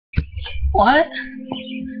What?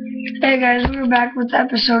 Hey guys, we're back with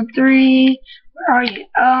episode 3. Where are you?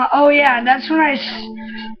 Oh yeah, that's when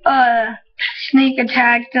I sneak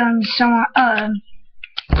attacked someone,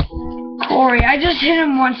 Corey. I just hit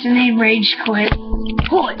him once and he rage quit.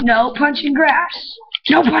 Pull it. No punching grass.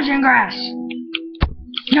 No punching grass.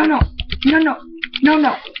 No, no, no, no, no,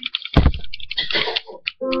 no.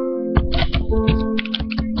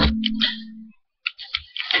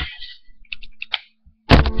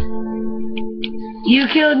 You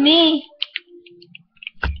killed me.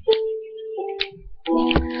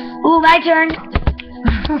 Ooh, my turn.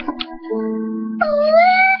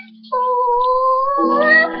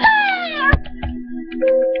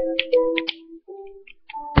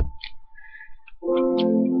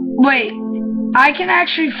 Wait, I can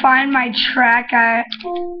actually find my track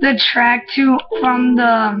from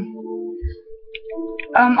the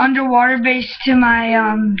underwater base to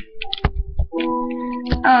my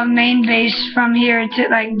main base from here to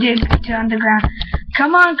like dig to underground.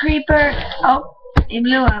 Come on, creeper! Oh, he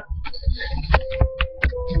blew up.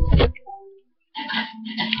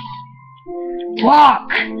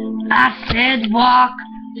 Walk! I said walk,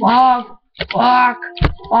 walk, walk,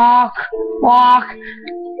 walk, walk,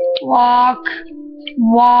 walk,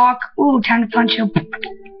 walk. Ooh, time to punch him.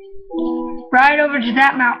 Right over to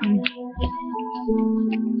that mountain.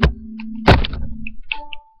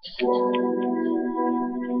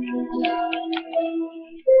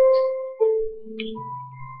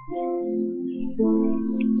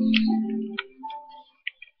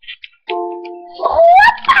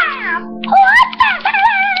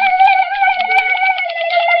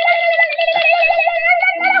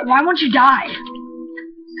 Why won't you die?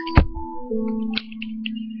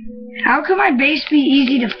 How can my base be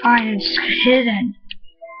easy to find? It's hidden.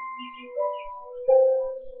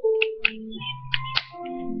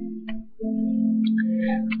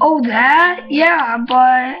 Oh, that? Yeah,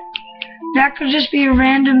 but that could just be a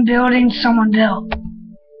random building someone built.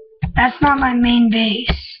 That's not my main base.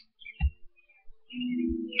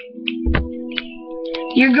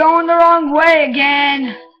 You're going the wrong way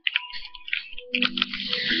again.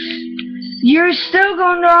 You're still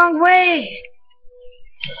going the wrong way.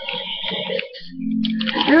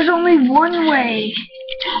 There's only one way.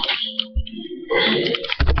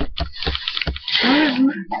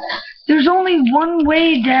 There's only one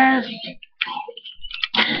way, Dev.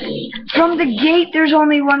 From the gate, there's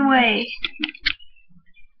only one way.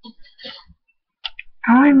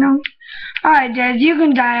 I don't even know. Alright, Dev, you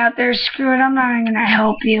can die out there. Screw it, I'm not even gonna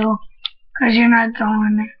help you. Because you're not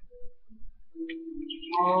going there.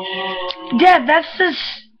 Dev,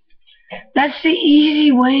 that's the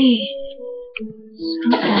easy way.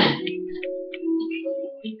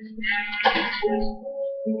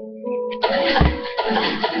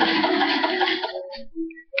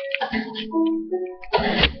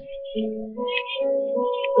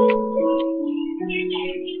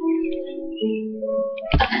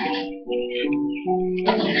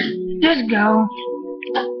 Just go.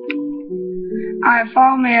 Alright,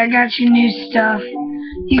 follow me. I got you new stuff.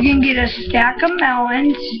 You can get a stack of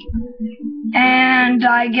melons and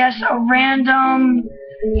I guess a random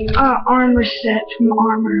armor set from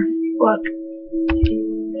armor. Look.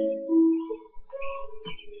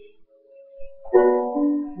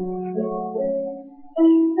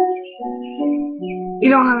 You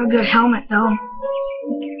don't have a good helmet though.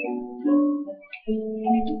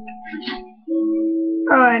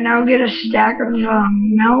 Alright, now get a stack of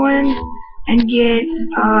melon and get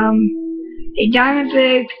a diamond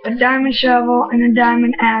pick, a diamond shovel, and a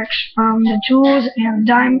diamond axe from the tools, and a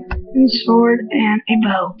diamond sword and a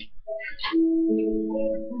bow.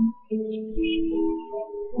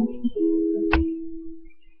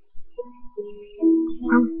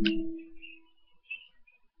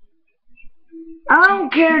 I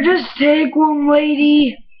don't care, just take one,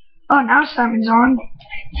 lady. Oh, now Simon's on.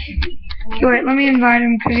 Okay, wait, let me invite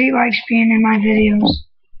him because he likes being in my videos.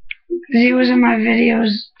 Because he was in my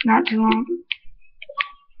videos not too long.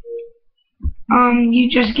 You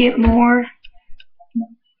just get more.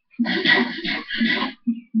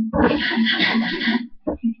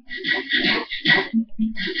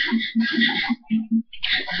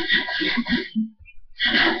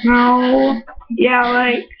 No. Yeah,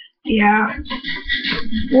 like, yeah.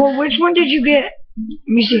 Well, which one did you get? Let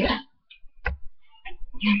me see it.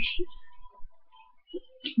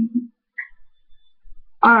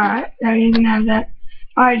 Alright, I didn't even have that.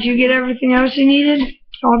 Alright, did you get everything else you needed?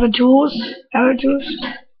 All the tools? Other tools?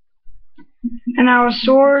 And now a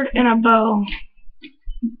sword and a bow.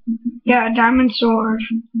 Yeah, a diamond sword.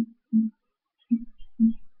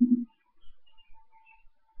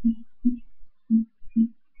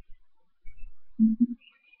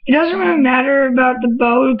 It doesn't really matter about the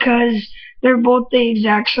bow because they're both the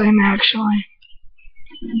exact same, actually.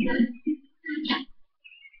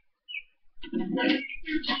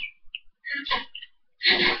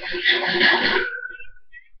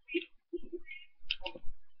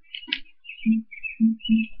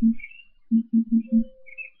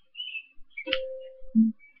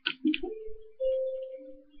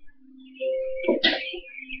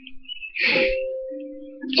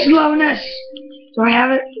 Slowness. Do I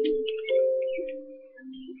have it?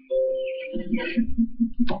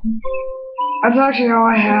 That's actually all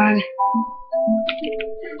I had.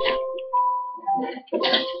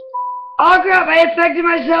 Oh crap, I affected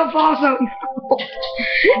myself also.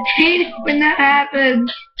 Hate it when that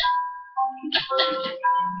happens.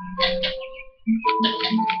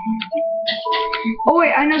 Oh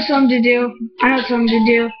wait, I know something to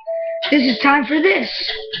do. This is time for this.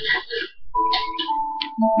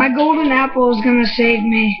 My golden apple is gonna save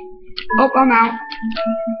me. Oh, I'm out.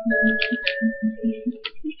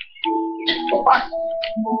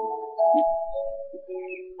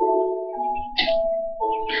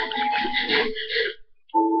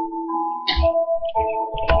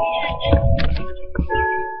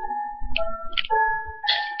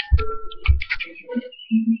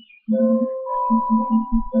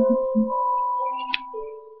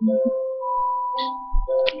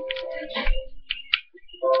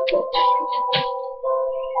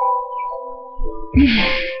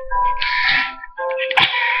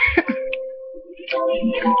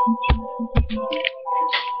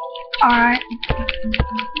 Alright.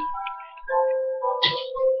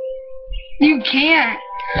 You can't.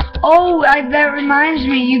 Oh, that reminds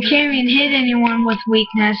me, you can't even hit anyone with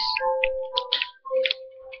weakness.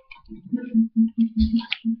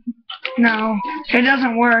 No, it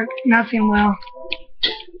doesn't work. Nothing will.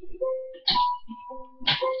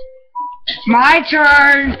 My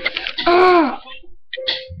turn! Ugh.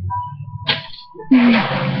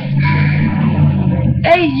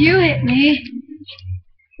 Hey, you hit me!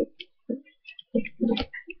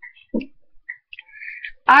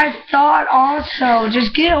 I thought also,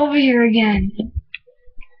 just get over here again.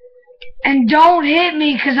 And don't hit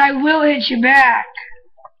me, because I will hit you back.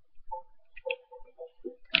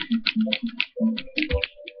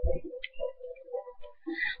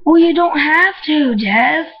 Well, you don't have to,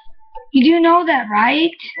 Dev. You do know that,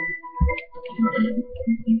 right?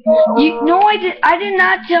 No, I did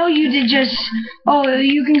not tell you to just, oh,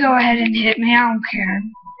 you can go ahead and hit me, I don't care.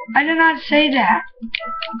 I did not say that.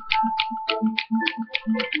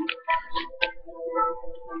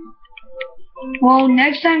 Well,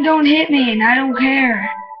 next time don't hit me, and I don't care.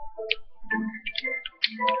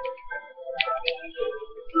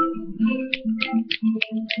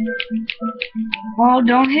 Well,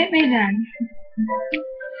 don't hit me then.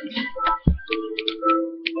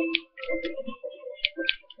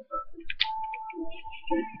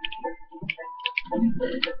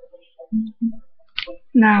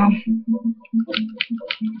 No.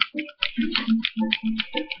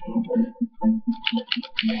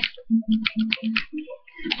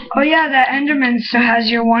 Oh yeah, that Enderman still has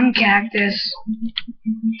your one cactus.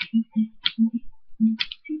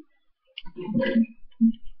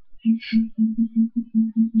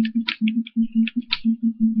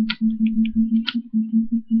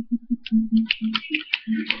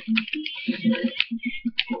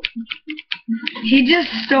 He just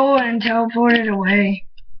stole it and teleported away.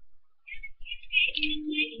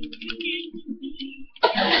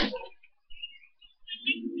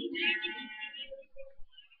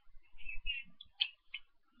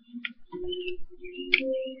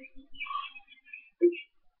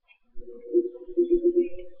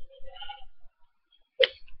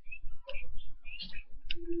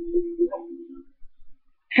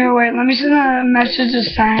 Here, wait, let me send a message to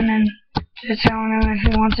Simon to tell him if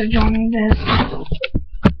he wants to join this.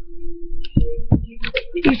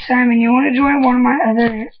 Hey, Simon, you want to join one of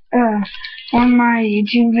my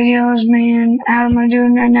YouTube videos, man? How am I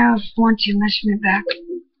doing right now? If you want to, message me back.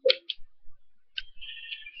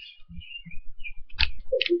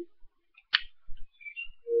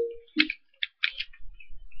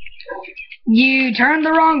 You turned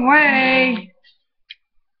the wrong way.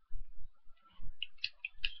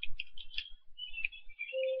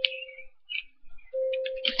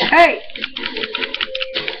 Hey!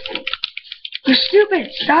 You're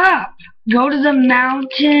stupid! Stop! Go to the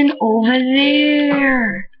mountain over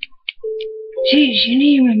there! Jeez, you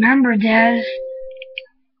need to remember, Des.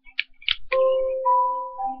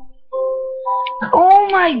 Oh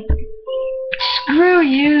my... Screw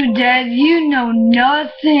you, Des. You know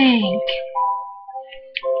nothing.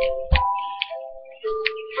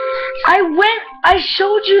 I went I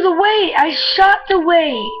showed you the way. I shot the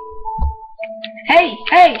way. Hey,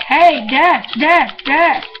 hey, hey,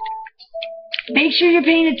 Dad. Make sure you're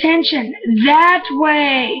paying attention. That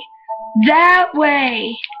way. That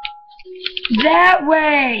way. That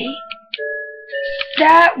way.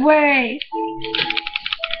 That way.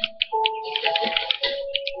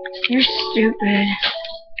 You're stupid.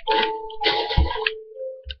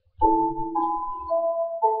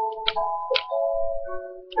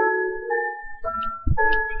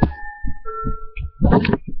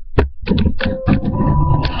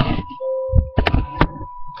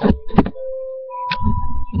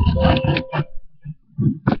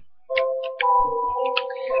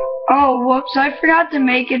 Oh, whoops, I forgot to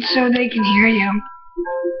make it so they can hear you.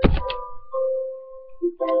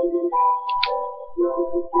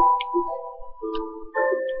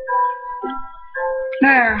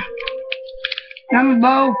 There. I'm a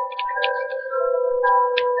bow.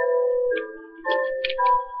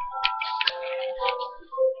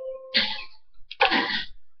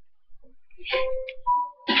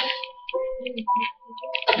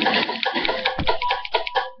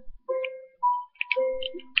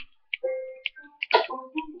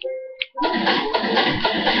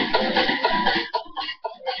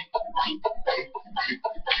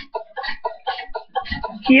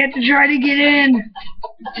 You have to try to get in.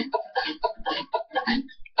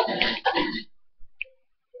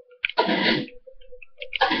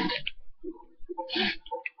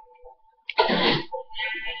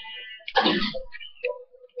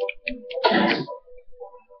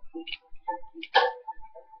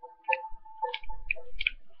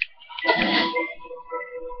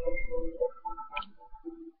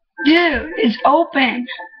 Dude, it's open.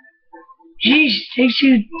 Jeez, it takes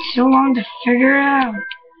you so long to figure it out.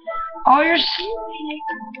 All your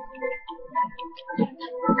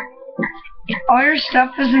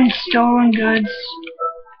stuff is in stolen goods.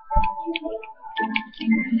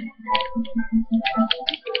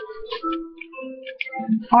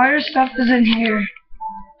 All your stuff is in here.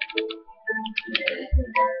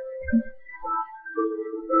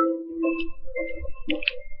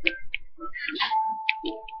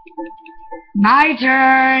 My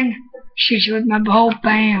turn. Shoot you with my bow.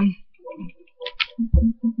 Bam.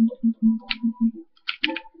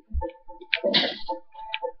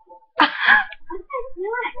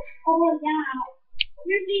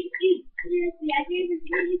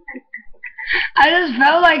 I just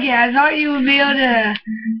felt like it. I thought you would be able to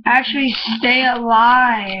actually stay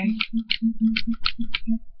alive.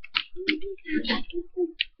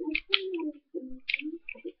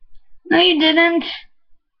 No, you didn't.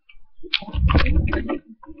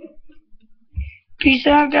 Peace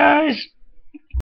out, guys.